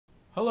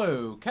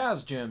Hello,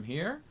 Cazgem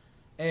here,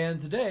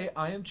 and today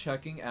I am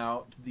checking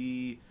out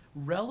the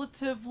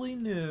relatively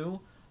new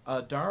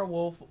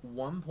Direwolf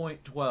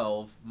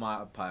 1.12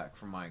 mod pack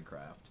from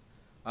Minecraft.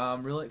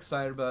 I'm really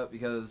excited about it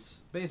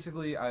because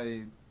basically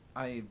I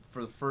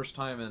for the first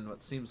time in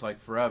what seems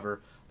like forever,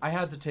 I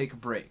had to take a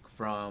break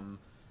from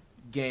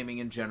gaming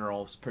in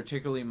general,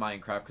 particularly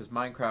Minecraft, because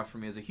Minecraft for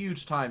me is a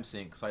huge time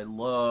sink, because I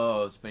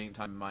love spending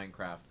time in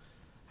Minecraft.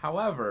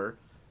 However,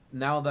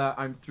 now that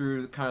I'm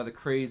through kind of the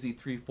crazy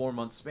 3-4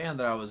 month span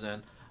that I was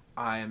in,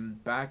 I'm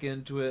back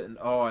into it and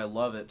oh, I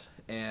love it.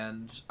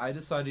 And I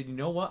decided, you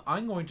know what,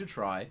 I'm going to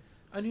try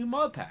a new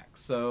mod pack.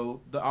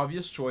 So the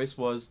obvious choice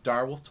was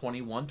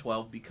Direwolf20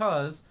 112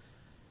 because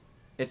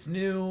it's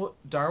new.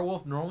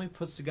 Direwolf normally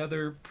puts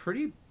together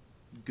pretty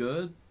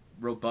good,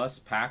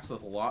 robust packs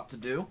with a lot to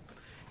do.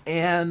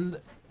 And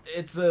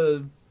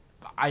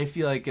I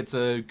feel like it's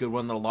a good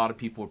one that a lot of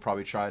people would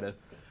probably try to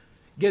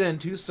get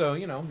into. So,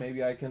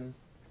 maybe I can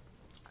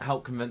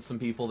help convince some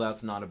people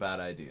that's not a bad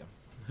idea.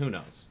 Who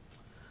knows?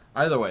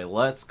 Either way,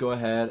 let's go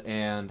ahead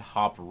and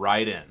hop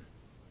right in.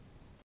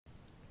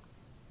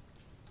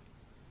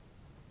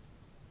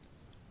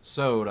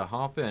 So to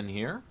hop in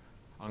here,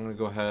 I'm going to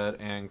go ahead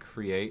and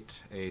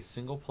create a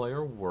single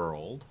player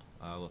world.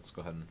 Let's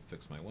go ahead and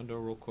fix my window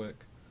real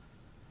quick.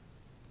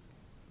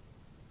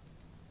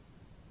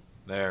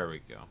 There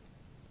we go.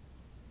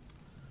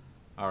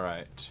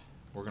 Alright,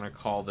 we're going to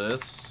call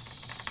this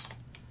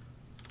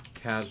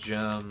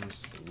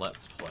Cazgem's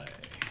Let's Play.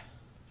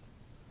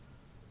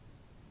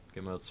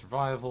 Game mode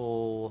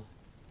survival.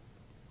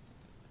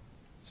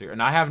 So,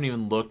 and I haven't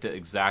even looked at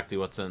exactly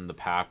what's in the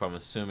pack, but I'm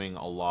assuming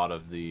a lot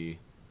of the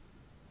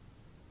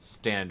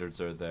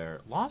standards are there.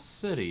 Lost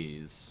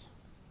Cities.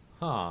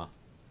 Huh.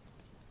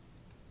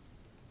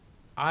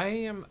 I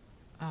am...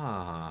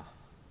 I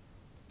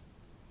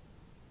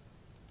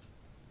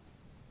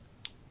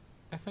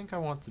think I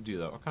want to do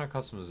that. What kind of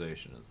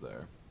customization is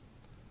there?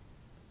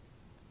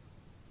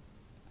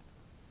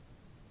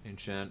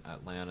 Ancient,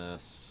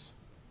 Atlantis,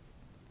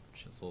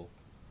 Chisel.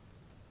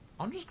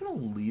 I'm just going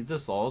to leave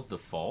this all as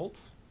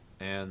default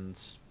and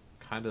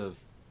kind of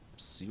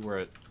see where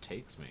it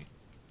takes me.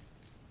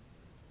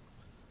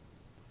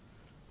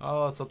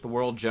 Oh, let's let the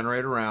world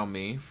generate around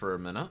me for a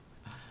minute.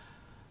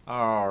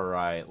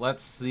 Alright,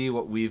 let's see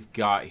what we've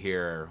got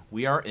here.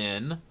 We are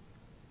in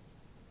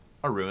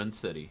a ruined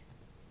city.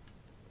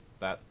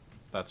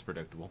 That's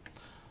predictable.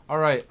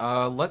 Alright,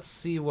 let's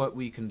see what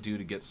we can do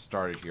to get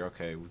started here.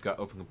 Okay, we've got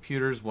open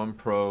computers, one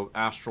probe,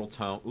 astral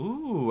tome.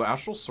 Ooh,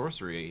 astral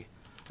sorcery.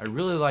 I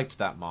really liked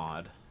that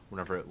mod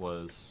whenever it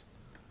was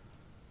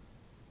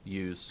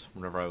used,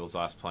 whenever I was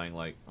last playing,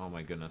 like, oh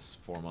my goodness,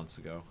 4 months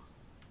ago.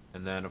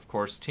 And then, of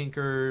course,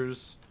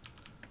 Tinkers,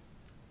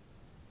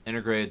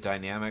 integrated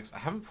dynamics. I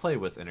haven't played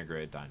with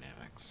integrated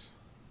dynamics.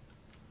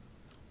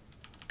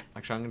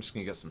 Actually, I'm just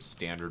going to get some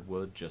standard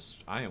wood.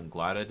 I am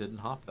glad I didn't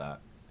hop that.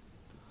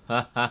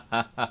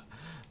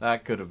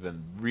 That could have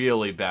been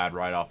really bad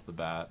right off the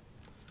bat.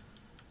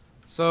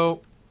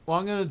 So, what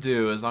I'm going to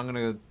do is I'm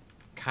going to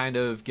kind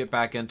of get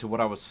back into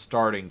what I was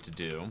starting to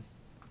do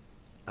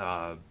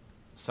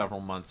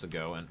several months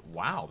ago. And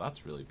wow,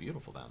 that's really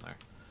beautiful down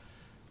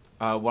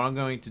there. What I'm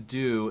going to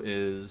do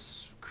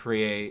is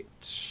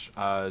create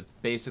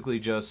basically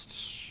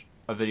just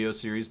a video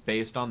series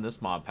based on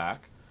this mod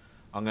pack.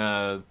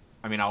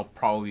 I'll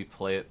probably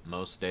play it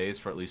most days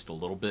for at least a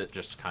little bit,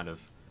 just to kind of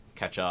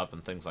catch up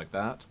and things like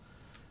that.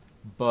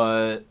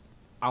 But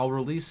I'll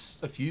release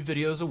a few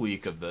videos a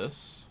week of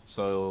this,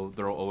 so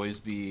there'll always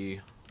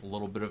be a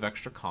little bit of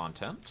extra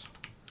content.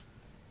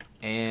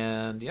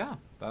 And yeah,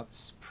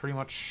 that's pretty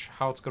much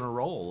how it's going to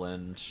roll,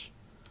 and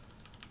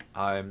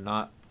I'm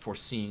not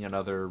foreseeing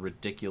another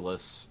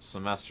ridiculous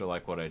semester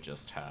like what I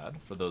just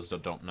had. For those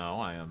that don't know,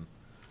 I am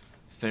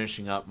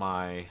finishing up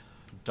my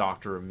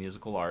Doctor of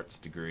Musical Arts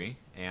degree,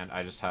 and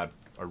I just had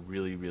a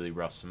really, really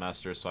rough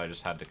semester, so I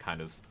just had to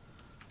kind of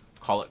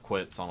call it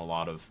quits on a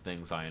lot of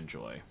things I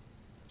enjoy.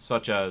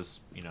 Such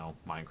as,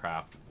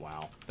 Minecraft,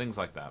 WoW, things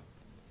like that.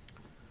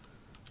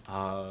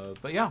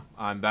 But yeah,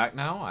 I'm back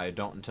now. I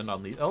don't intend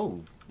on leaving. Oh,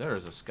 there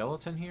is a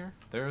skeleton here.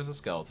 There is a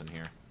skeleton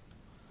here.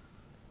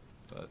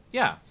 But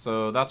yeah,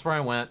 so that's where I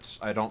went.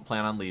 I don't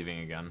plan on leaving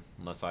again,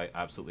 unless I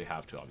absolutely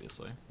have to,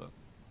 obviously. But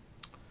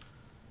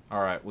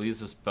alright, we'll use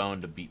this bone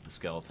to beat the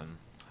skeleton.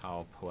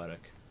 How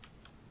poetic.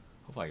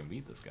 Hopefully I can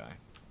beat this guy.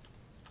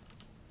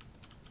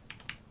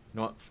 You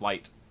know what?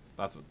 Flight.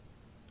 That's what...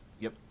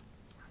 Yep.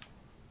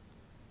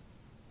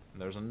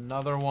 And there's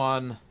another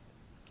one.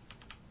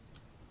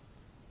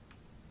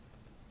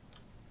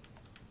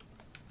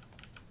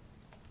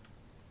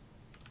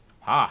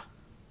 Ha!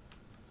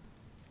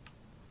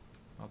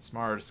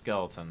 Outsmarted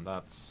skeleton.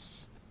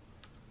 That's...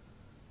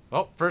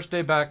 Well, first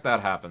day back,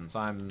 that happens.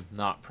 I'm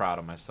not proud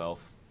of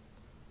myself.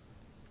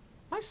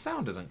 My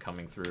sound isn't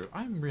coming through.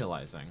 I'm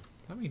realizing.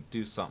 Let me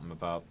do something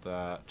about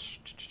that.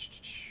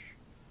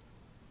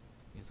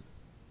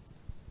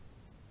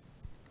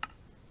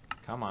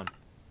 Come on.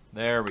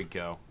 There we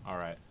go.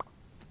 Alright.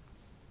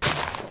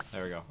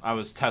 There we go. I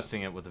was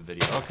testing it with a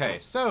video. Okay,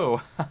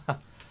 so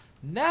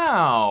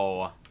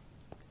now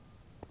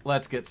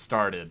let's get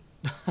started.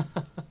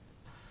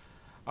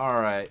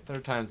 Alright,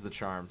 third time's the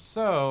charm.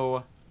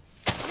 So,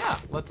 yeah,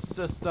 let's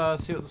just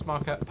see what this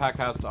mod pack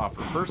has to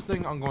offer. First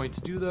thing I'm going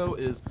to do, though,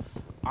 is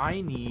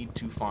I need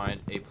to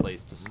find a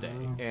place to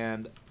stay.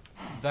 And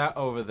that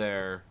over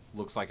there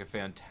looks like a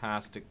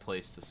fantastic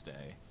place to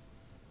stay.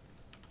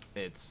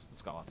 It's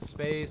got lots of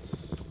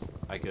space.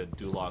 I could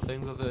do a lot of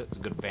things with it. It's a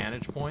good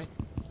vantage point.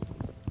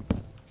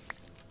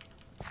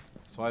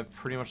 So I've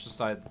pretty much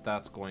decided that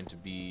that's going to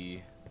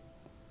be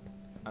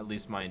at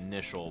least my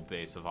initial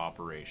base of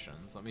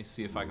operations. Let me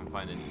see if I can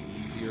find an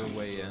easier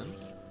way in.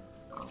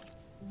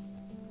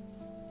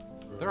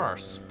 There are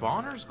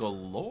spawners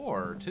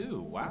galore,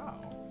 too.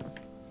 Wow.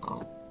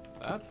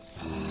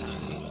 That's...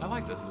 I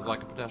like this. It's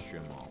like a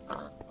pedestrian mall.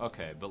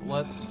 Okay, but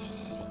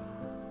let's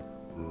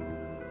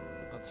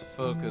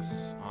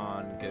focus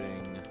on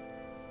getting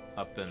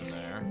up in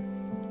there.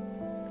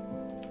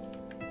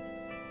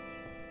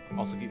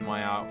 Also keep my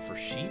eye out for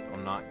sheep.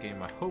 I'm not getting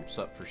my hopes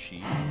up for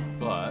sheep,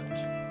 but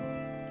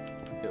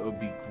it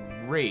would be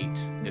great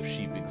if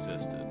sheep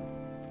existed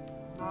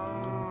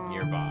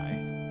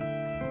nearby.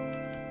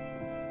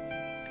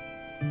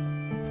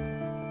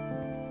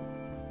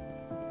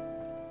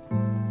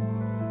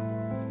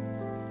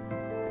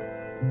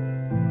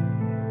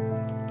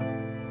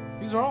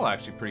 These are all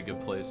actually pretty good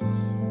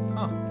places.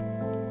 Huh.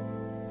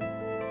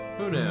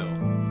 Who knew?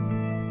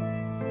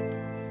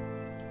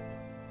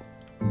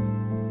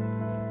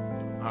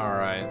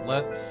 Alright,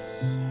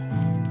 let's...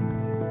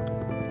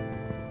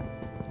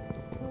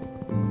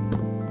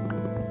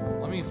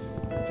 Let me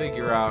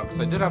figure out, because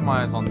I did have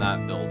my eyes on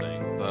that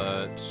building,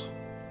 but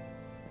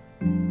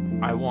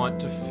I want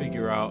to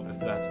figure out if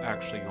that's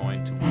actually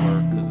going to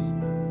work, because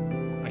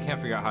I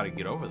can't figure out how to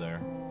get over there.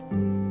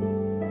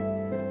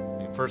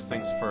 First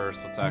things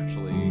first, let's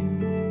actually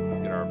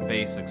get our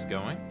basics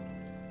going.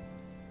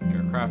 Get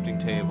our crafting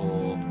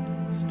table,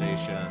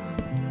 station.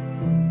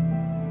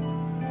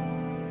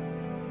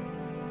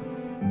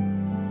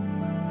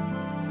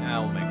 Yeah,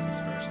 we'll make some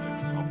spare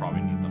sticks. I'll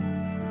probably need them.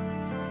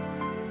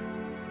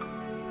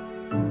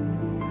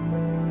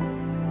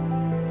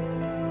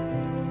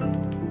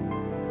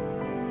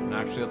 And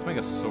actually, let's make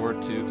a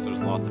sword too, because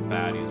there's lots of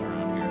baddies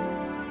around here.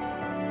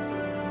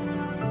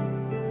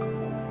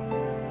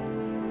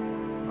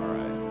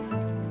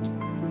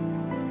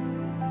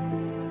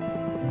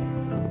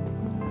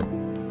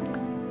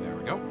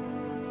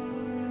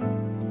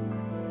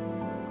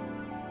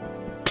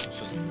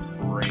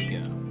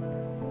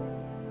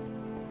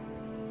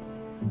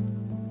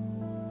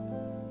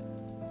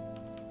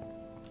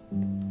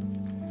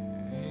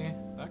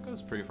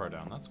 Pretty far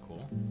down, that's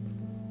cool.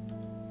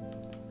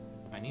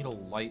 I need a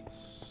light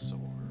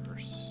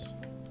source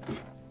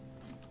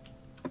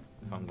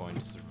if I'm going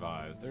to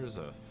survive. There's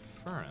a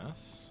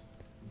furnace.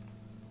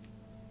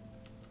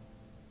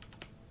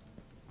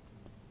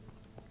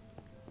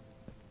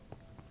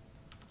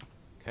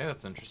 Okay,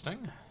 that's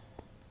interesting.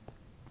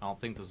 I don't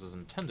think this is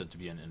intended to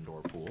be an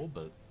indoor pool,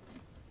 but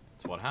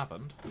it's what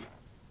happened.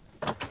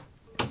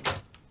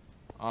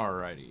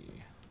 Alrighty,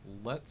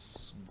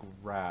 let's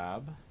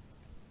grab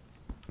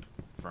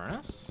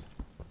furnace.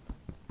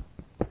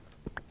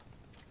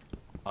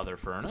 Other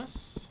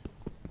furnace.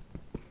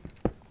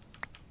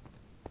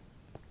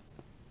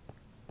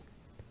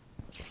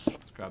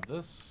 Let's grab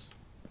this.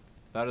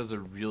 That is a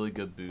really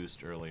good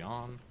boost early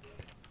on.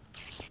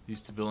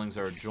 These two buildings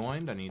are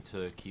joined. I need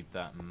to keep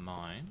that in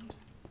mind.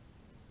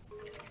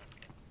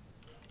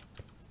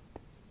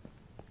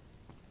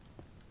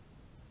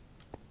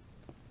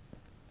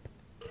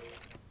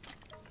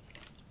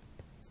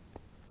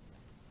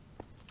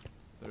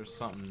 There's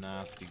something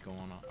nasty going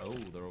on. Oh,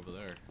 they're over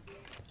there.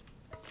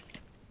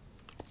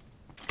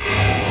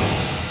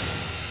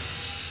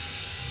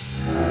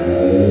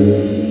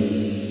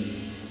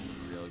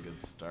 Real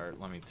good start,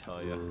 let me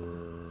tell you.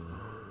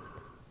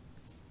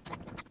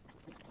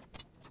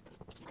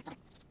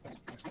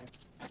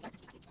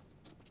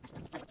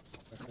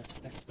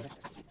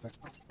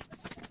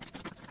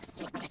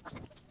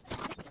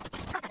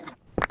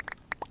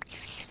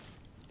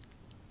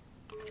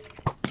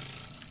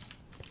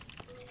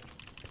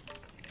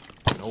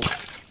 Nope.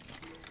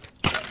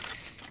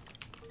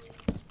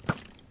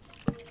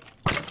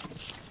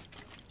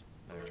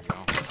 There we go.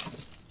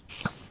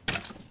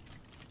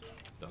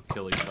 They'll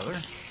kill each other.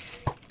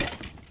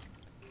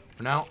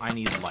 For now, I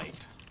need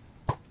light.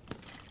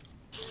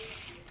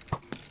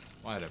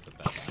 Why did I put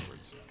that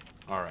backwards?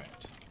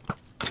 Alright.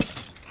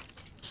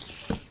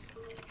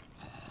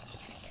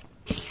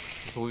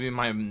 This will be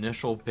my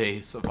initial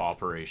base of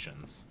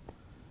operations.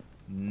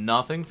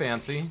 Nothing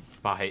fancy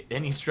by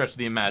any stretch of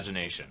the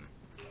imagination.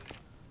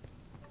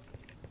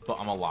 But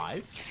I'm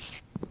alive.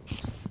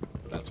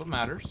 That's what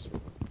matters.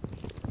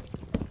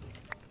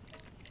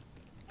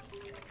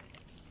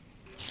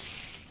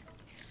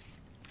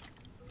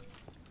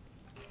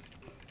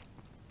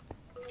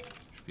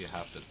 Should be a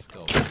half-dead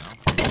skeleton now.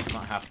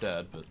 Not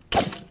half-dead, but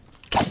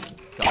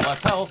it's got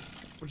less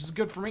health, which is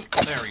good for me.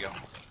 There we go.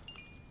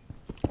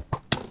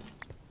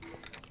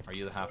 Are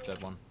you the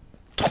half-dead one?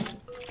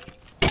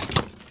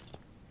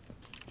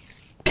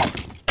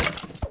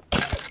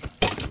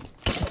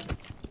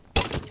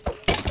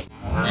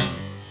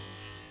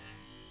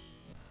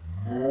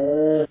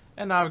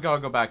 And now I've got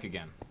to go back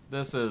again.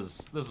 This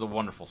is a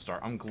wonderful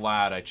start. I'm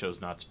glad I chose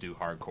not to do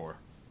hardcore.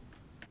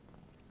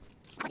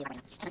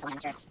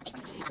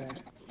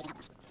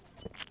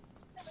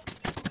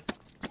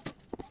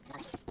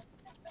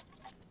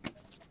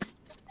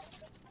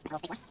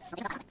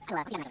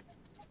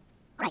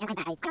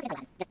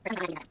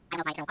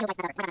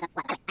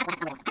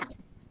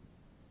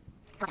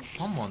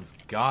 Someone's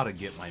gotta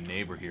get my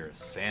neighbor here a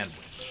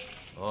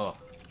sandwich. Ugh.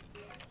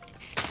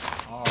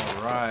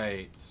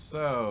 Alright,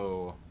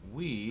 so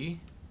we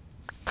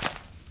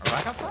are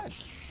back outside.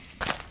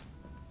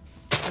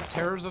 The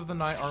terrors of the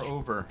night are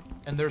over,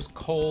 and there's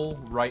coal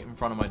right in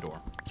front of my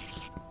door.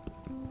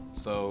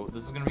 So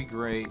this is gonna be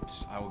great.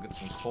 I will get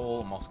some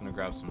coal. I'm also gonna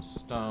grab some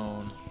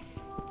stone.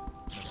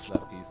 Missed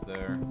that piece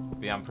there.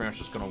 But yeah, I'm pretty much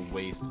just gonna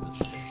waste this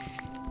pick.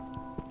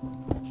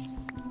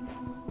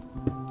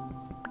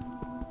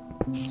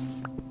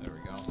 There we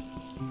go.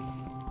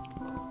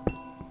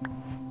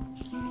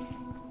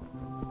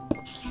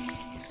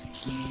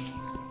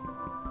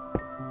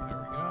 There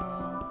we go.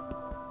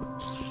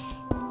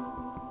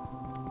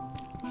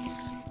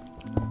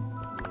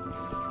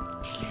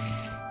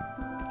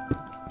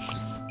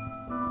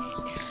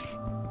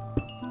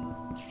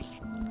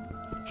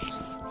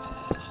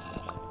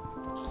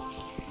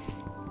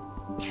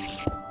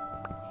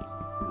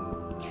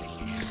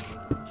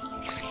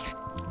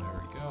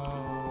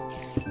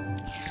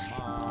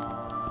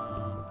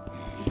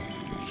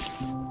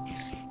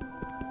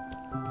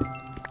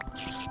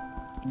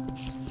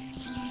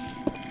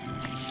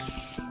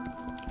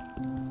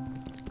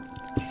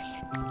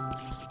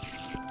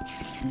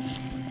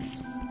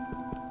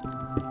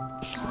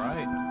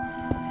 Alright.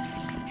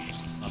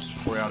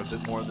 Let's pour out a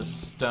bit more of this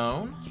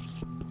stone.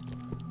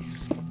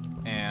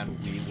 And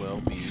we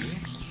will be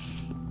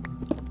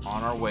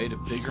on our way to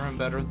bigger and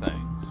better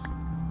things.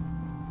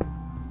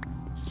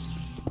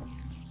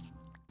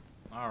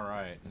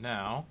 Alright,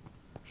 now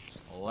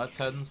let's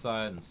head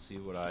inside and see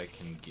what I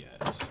can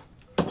get.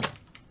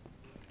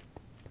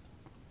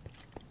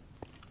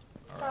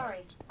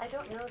 Sorry, I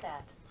don't know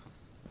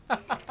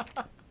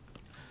that.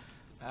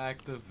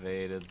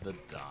 Activated the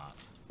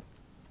dot.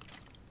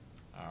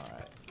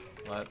 Alright,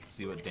 let's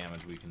see what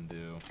damage we can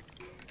do.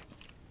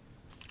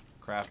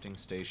 Crafting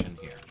station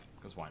here,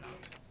 because why not?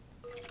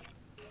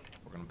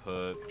 We're going to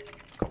put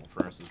a couple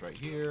furnaces right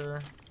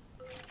here.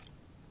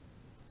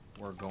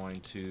 We're going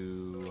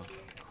to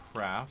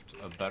craft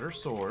a better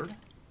sword.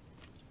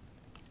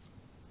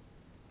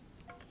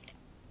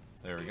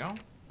 There we go.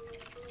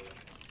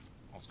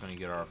 Also going to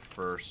get our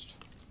first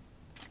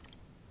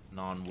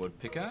non-wood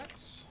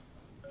pickaxe.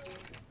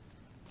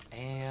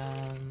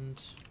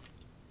 And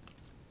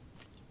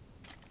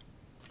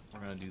we're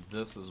going to do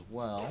this as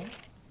well.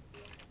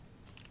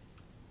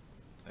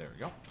 There we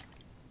go.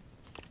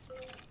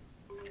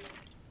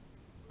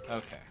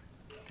 Okay.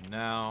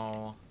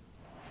 Now,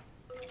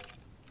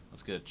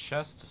 let's get a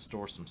chest to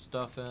store some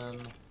stuff in.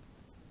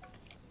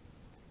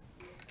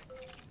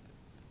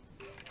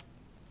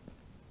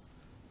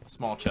 A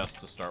small chest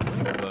to start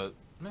with, but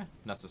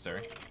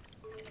necessary.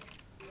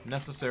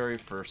 Necessary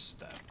first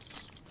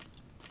steps.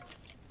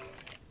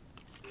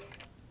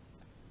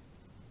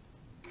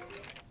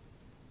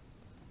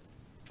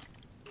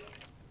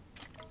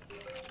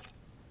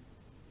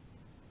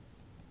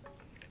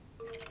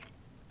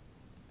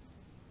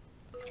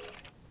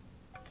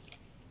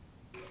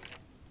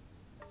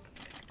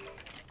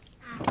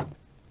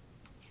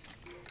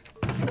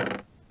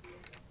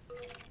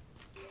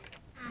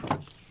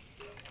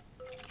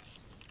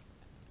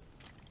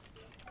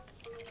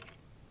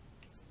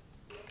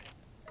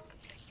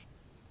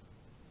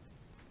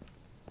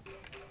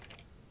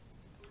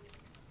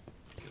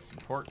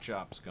 Pork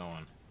chops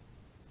going.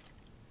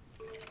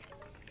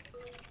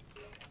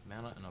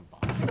 Mana in a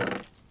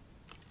bottle.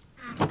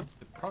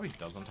 It probably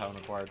doesn't have an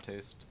acquired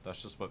taste.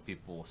 That's just what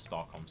people with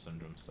Stockholm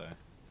Syndrome say.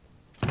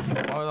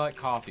 Oh, I like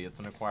coffee. It's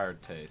an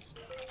acquired taste.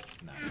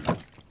 No.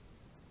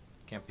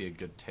 Can't be a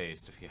good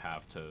taste if you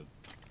have to,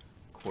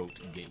 quote,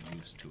 get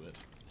used to it.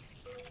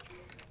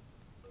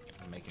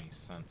 Doesn't make any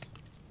sense.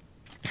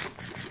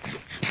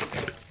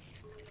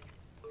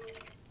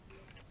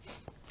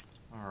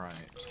 Alright.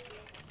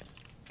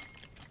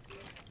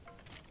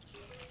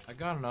 I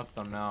got enough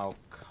that I'm now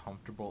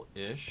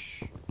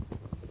comfortable-ish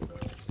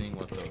seeing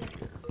what's over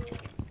here.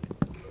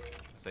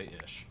 I say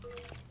ish.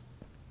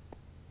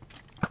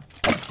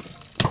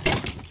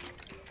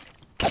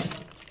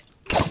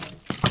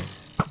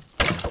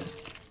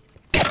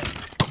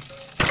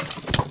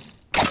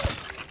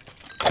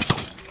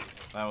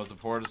 That was a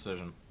poor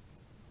decision.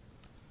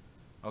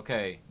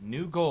 Okay,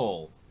 new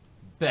goal.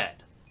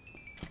 Bed.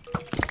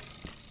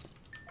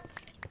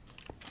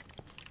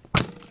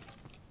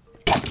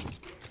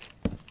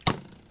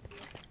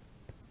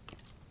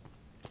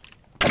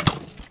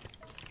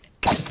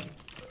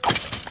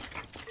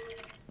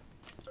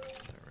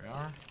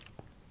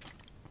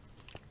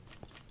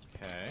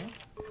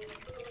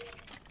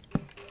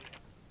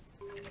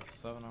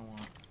 7 I want.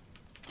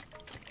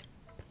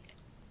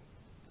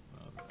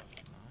 What was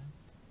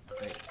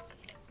it? 9?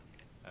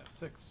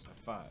 F8. F6.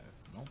 F5.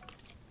 Nope.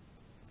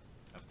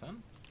 F10?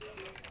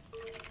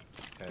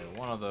 Okay,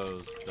 one of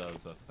those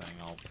does a thing.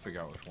 I'll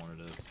figure out which one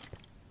it is.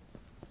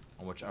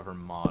 On whichever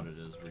mod it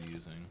is we're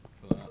using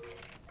for that.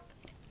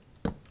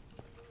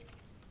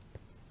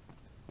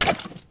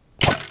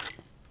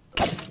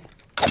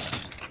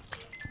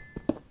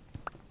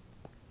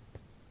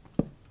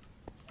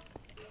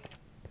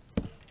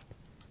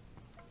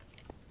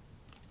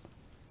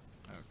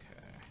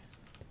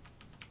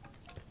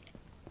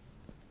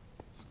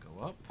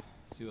 Up,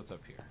 see what's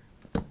up here.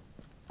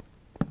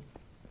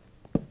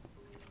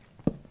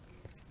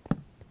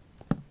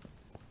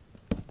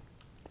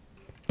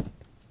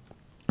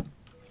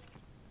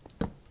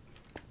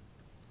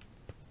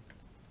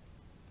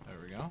 There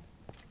we go.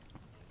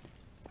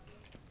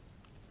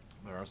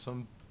 There are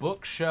some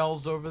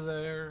bookshelves over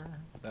there.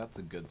 That's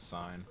a good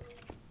sign.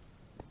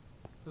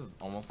 This is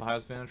almost the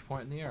highest vantage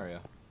point in the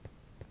area.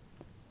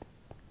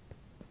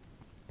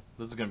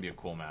 This is going to be a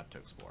cool map to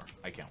explore.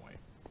 I can't wait.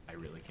 I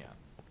really can't.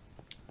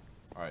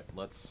 Alright,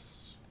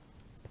 let's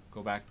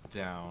go back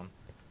down.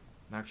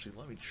 And actually,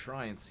 let me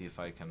try and see if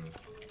I can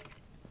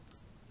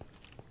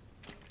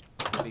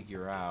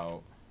figure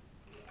out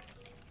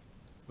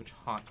which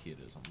hotkey it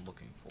is I'm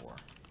looking for.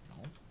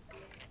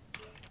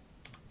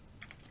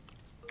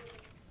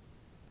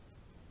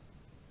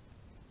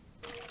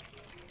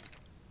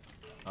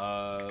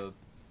 No?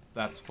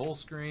 That's full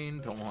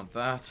screen. Don't want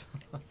that.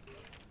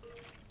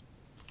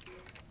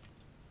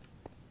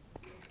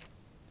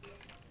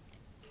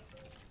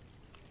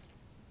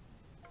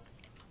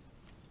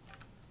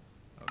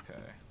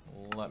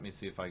 Let me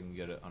see if I can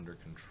get it under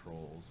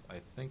controls.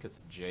 I think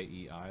it's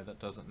JEI that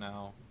does it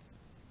now.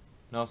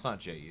 No, it's not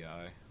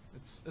JEI.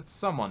 It's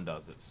someone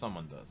does it.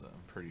 Someone does it.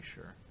 I'm pretty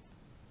sure.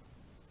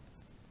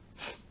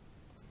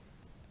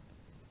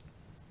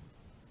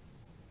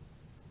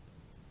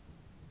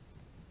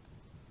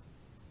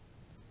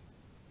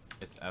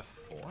 It's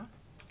F4?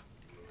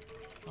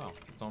 Oh,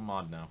 it's its own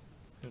mod now.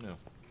 Who knew?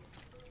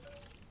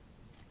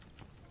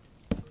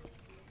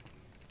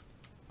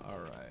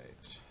 Alright.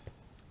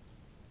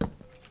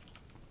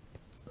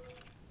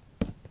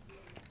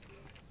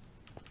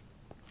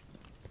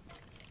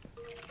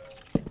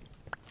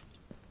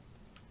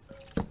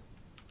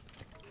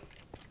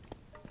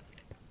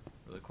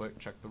 Quick,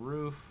 check the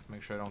roof,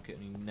 make sure I don't get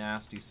any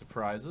nasty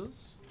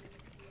surprises.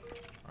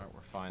 Alright,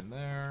 we're fine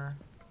there.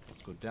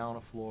 Let's go down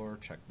a floor,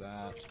 check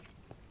that.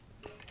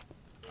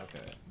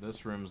 Okay,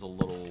 this room's a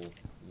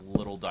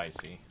little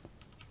dicey.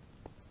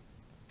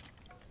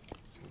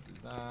 So we'll do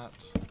that.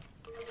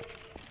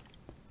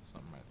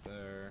 Something right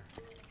there.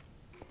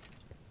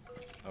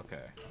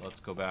 Okay, let's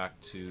go back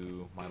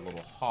to my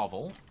little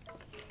hovel.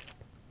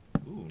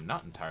 Ooh,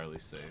 not entirely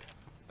safe.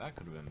 That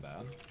could have been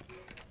bad.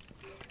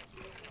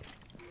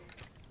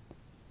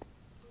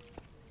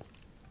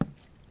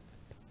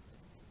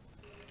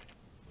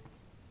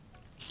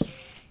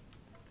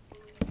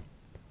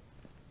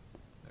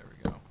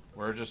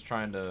 We're just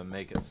trying to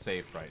make it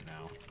safe right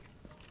now.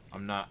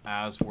 I'm not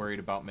as worried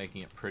about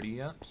making it pretty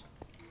yet.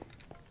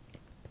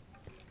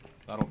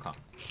 That'll come.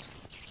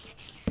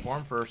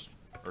 Form first,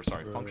 or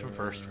sorry, function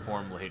first,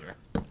 form later.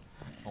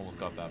 Almost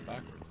got that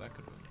backwards. That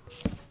could have been.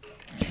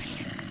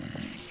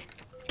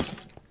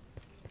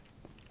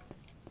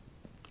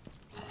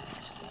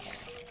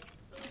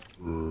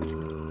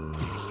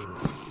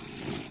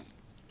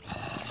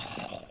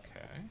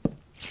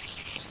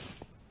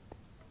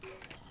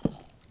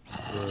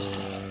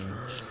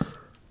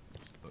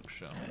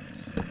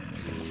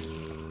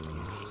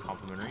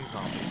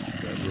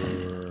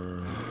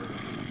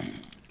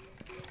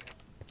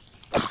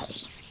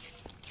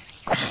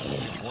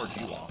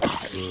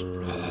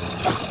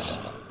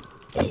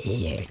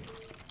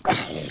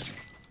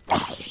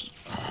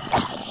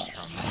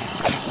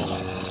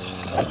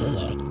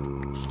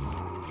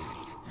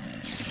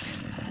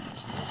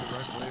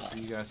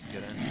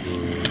 Get in.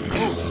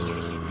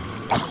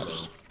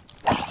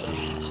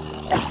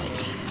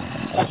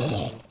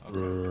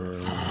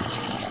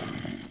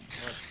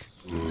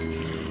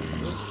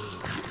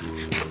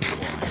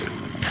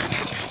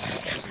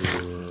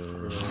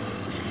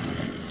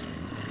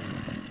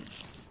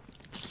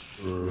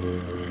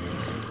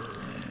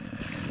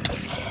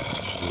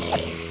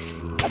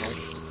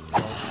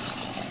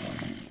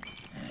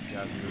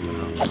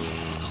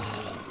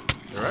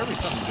 There better be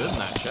something good in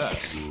that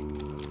chest.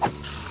 You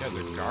guys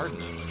are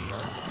gardening.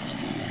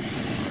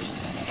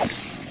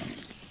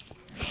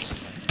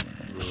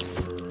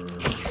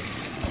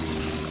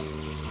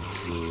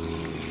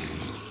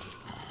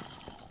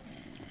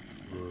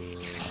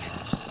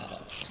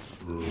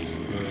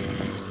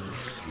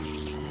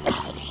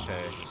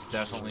 Okay,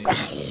 definitely.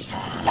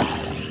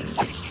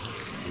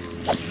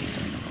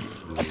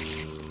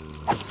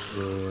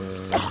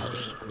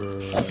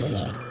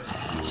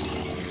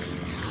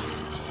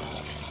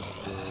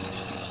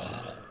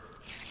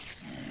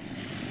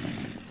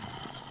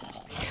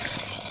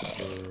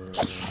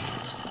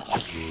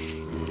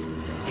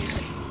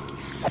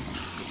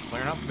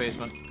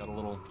 basement. Got a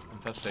little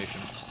infestation.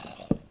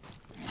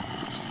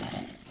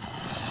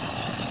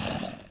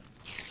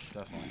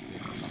 Definitely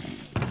seeing something.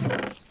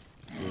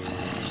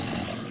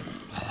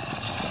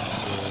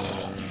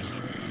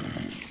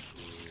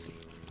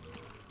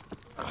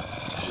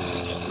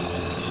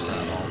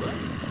 Grab all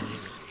this.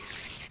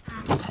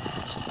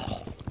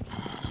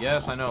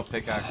 Yes, I know,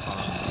 pickaxe on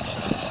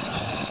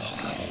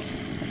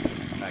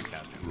that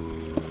Cazgem.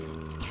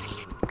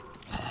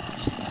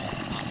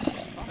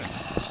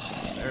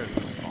 There's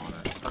the spawner.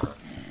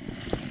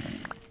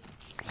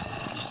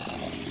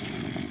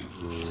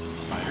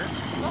 Spider?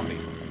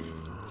 Zombie.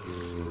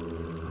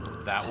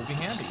 That will be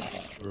handy.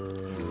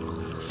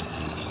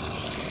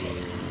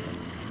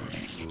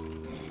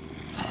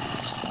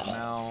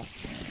 Now,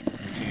 let's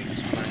continue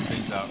just clearing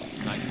things out.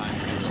 It's nighttime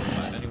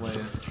outside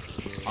anyways.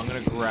 I'm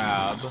gonna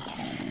grab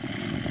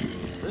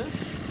this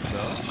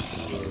stuff.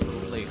 A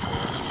little late for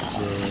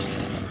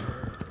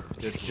it.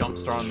 Get a jump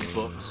start on the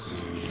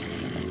books.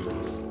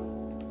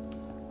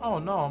 Oh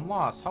no, I'm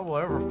lost. How will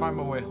I ever find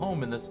my way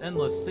home in this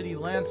endless city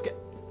landscape?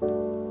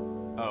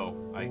 Oh,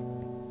 I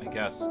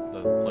guess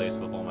the place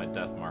with all my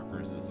death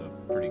markers is a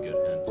pretty good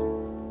hint.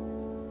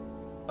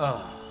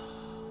 Ugh.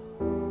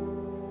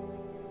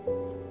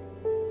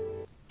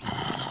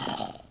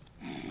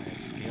 I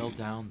have scaled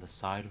down the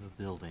side of a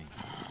building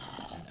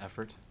in an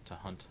effort to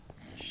hunt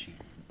the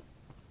sheep.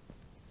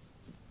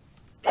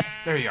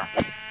 There you are.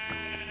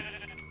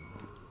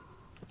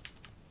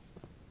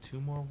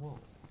 2 more wool,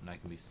 and I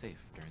can be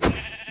safe during the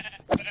night.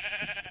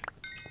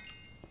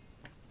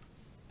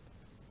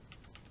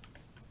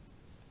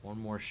 One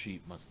more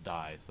sheep must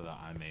die so that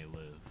I may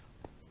live.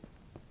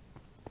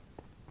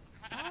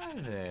 Hi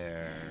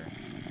there,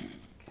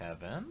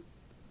 Kevin.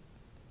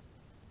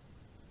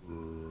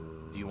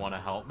 Do you want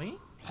to help me?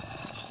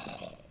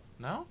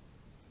 No?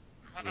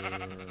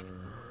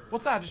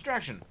 What's that?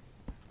 Distraction!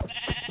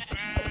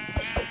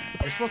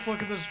 You're supposed to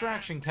look at the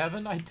distraction,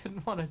 Kevin. I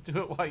didn't want to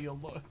do it while you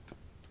looked.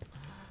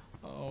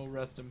 Oh,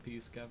 rest in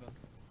peace, Kevin.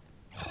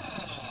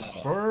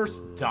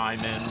 First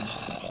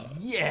diamonds.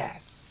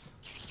 Yes!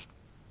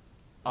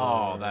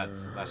 Oh,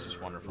 that's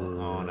just wonderful.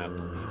 Oh, and I have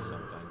to leave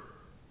something.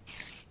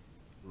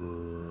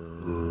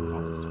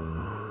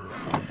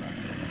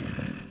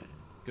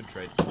 Good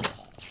trade.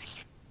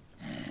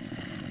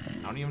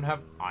 I don't even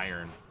have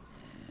iron.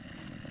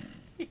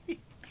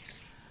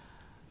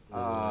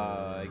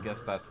 I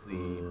guess that's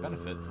the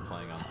benefit to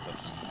playing on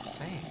such an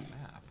insane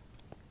map.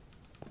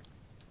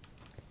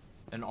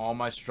 And all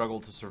my struggle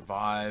to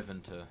survive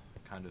and to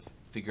kind of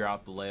figure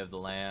out the lay of the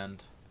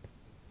land,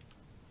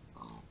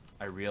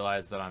 I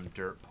realize that I'm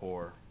dirt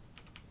poor.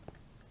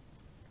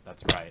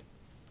 That's right.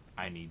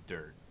 I need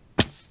dirt.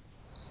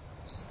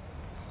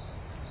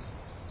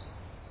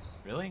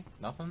 Really?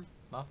 Nothing?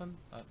 Nothing?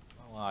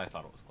 Well, I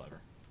thought it was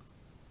clever.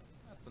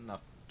 That's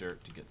enough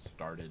dirt to get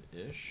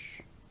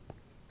started-ish.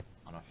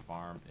 On a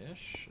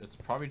farm-ish. It's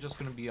probably just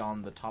going to be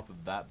on the top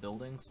of that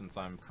building since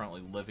I'm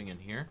currently living in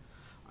here.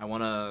 I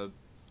want to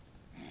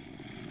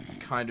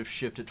kind of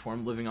shift it to where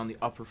I'm living on the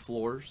upper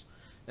floors,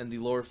 and the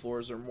lower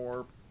floors are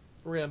more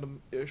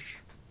random-ish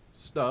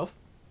stuff.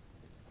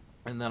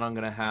 And then I'm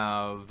going to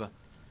have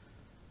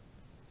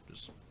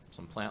just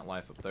some plant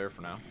life up there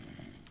for now.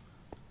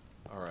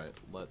 Alright,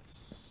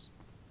 let's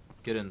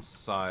get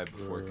inside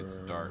before it gets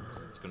dark,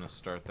 'cause it's going to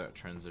start that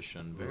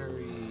transition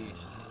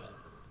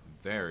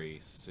very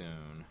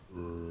soon.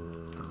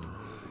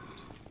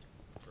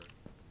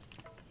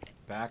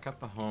 Back at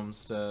the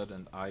homestead,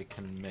 and I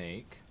can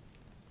make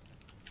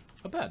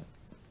a bed.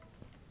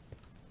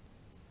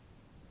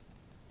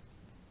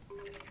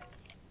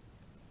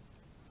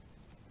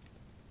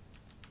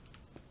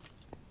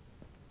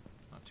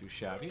 Not too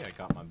shabby. I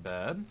got my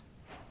bed.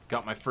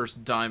 Got my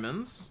first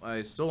diamonds.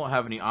 I still don't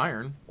have any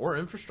iron, or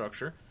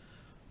infrastructure,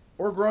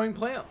 or growing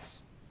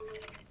plants.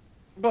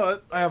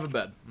 But I have a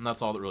bed, and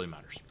that's all that really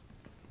matters.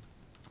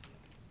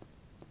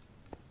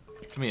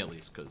 To me, at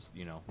least, because,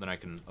 you know, then I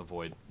can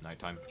avoid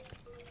nighttime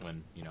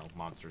when, you know,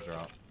 monsters are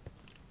out.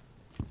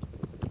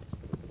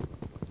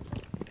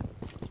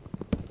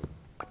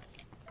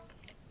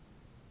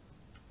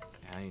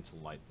 Yeah, I need to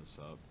light this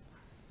up.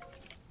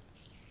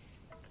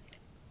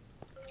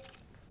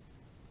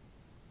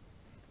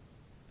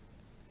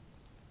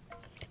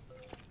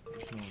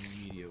 There's no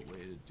immediate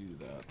way to do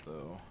that,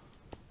 though.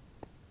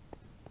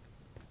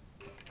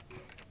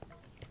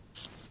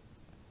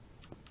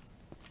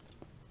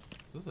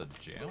 Is this a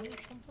jail or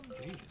something?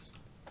 Jeez.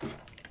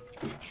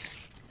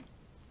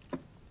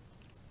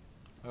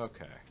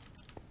 Okay.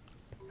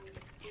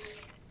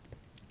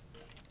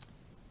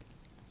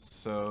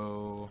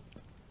 So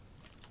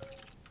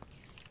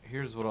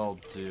here's what I'll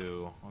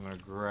do. I'm gonna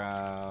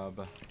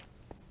grab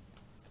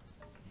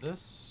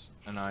this,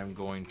 and I'm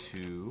going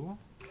to...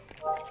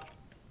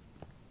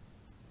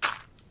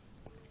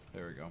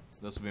 There we go.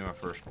 This will be my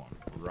first one,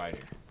 right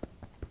here.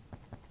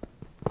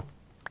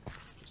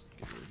 Just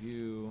give a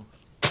review.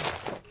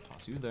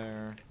 Toss you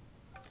there.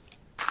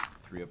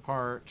 3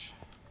 apart.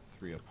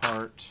 3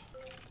 apart.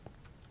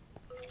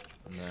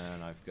 And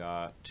then I've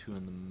got 2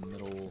 in the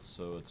middle,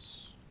 so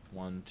it's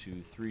 1,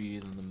 2, 3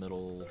 in the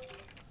middle,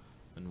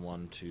 and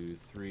 1, 2,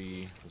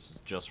 3. This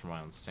is just for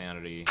my own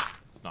sanity.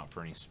 It's not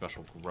for any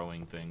special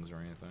growing things or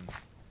anything.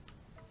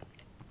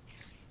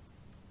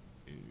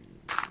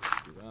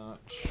 Let's do that.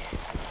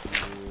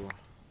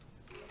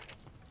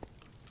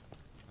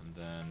 And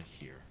then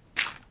here.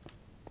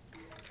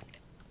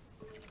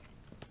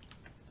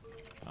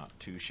 Not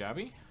too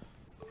shabby.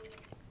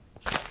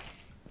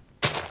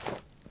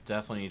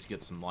 Definitely need to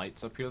get some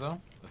lights up here,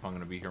 though, if I'm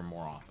going to be here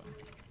more often.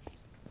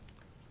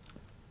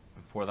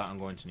 And for that, I'm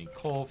going to need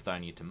coal. For that, I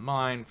need to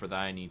mine. For that,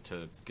 I need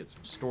to get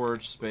some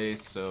storage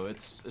space. So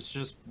it's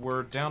just,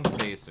 we're down to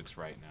basics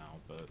right now,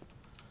 but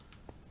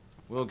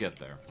we'll get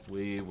there.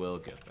 We will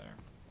get there.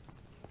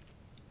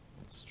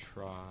 Let's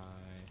try...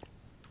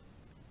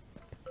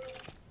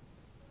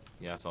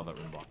 Yeah, I saw that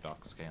room block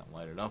docks can't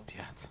light it up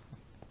yet.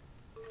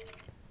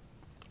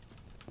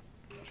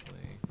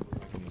 Actually,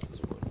 I can use this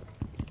wood.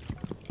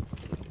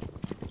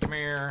 Come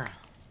here.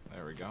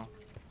 There we go.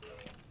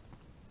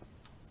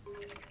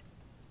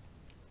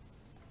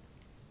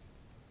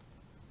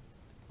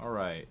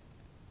 Alright.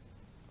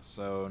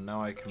 So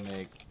now I can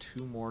make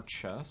 2 more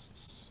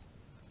chests,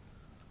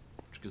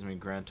 which gives me a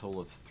grand total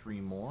of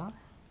 3 more,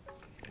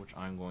 which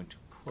I'm going to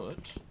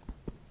put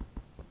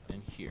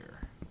in here.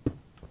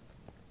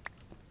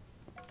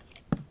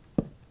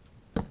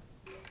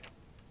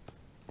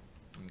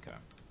 Okay.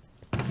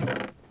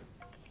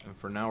 And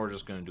for now, we're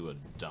just going to do a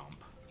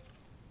dump.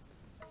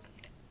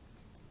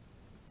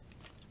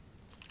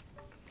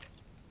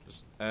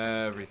 Just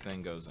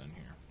everything goes in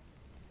here.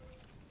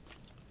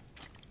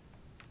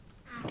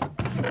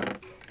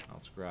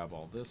 Let's grab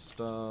all this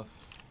stuff.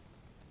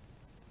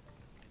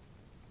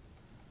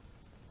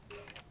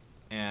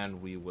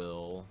 And we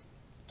will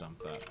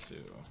dump that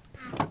too.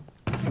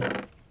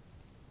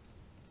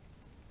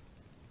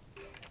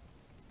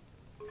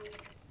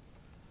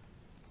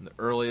 In the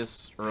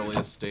earliest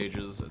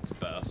stages, it's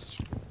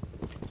best.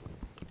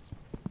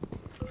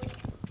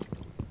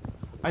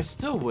 I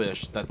still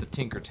wish that the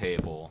Tinker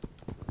Table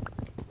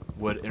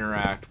would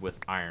interact with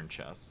iron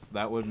chests.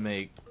 That would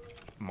make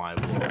my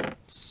world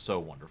so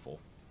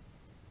wonderful.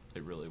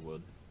 It really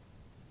would.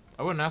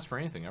 I wouldn't ask for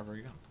anything ever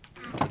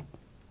again.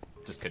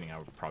 Just kidding, I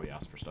would probably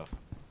ask for stuff.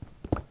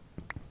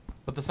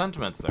 But the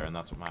sentiment's there, and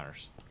that's what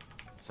matters.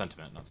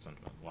 Sentiment, not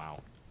sentiment.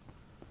 Wow.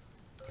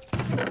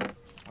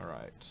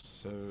 Alright,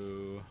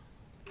 so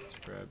let's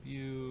grab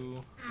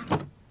you.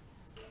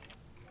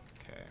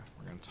 Okay,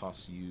 we're gonna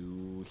toss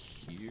you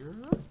here.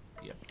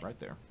 Yep, right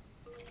there.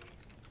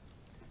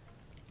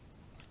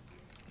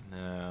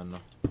 And then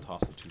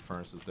toss the 2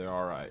 furnaces there.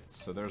 Alright,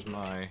 so there's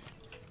my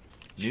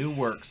new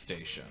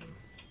workstation.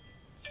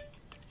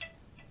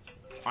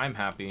 I'm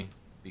happy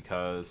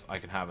because I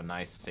can have a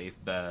nice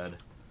safe bed.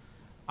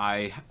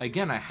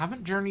 Again, I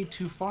haven't journeyed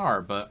too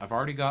far, but I've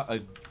already got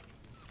a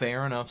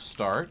fair enough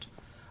start.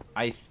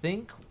 I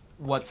think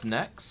what's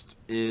next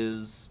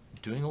is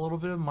doing a little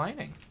bit of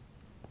mining.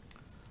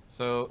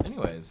 So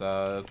anyways,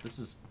 this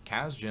is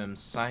Cazgem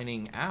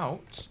signing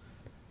out.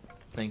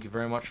 Thank you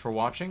very much for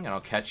watching, and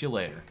I'll catch you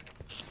later.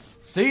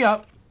 See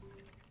ya!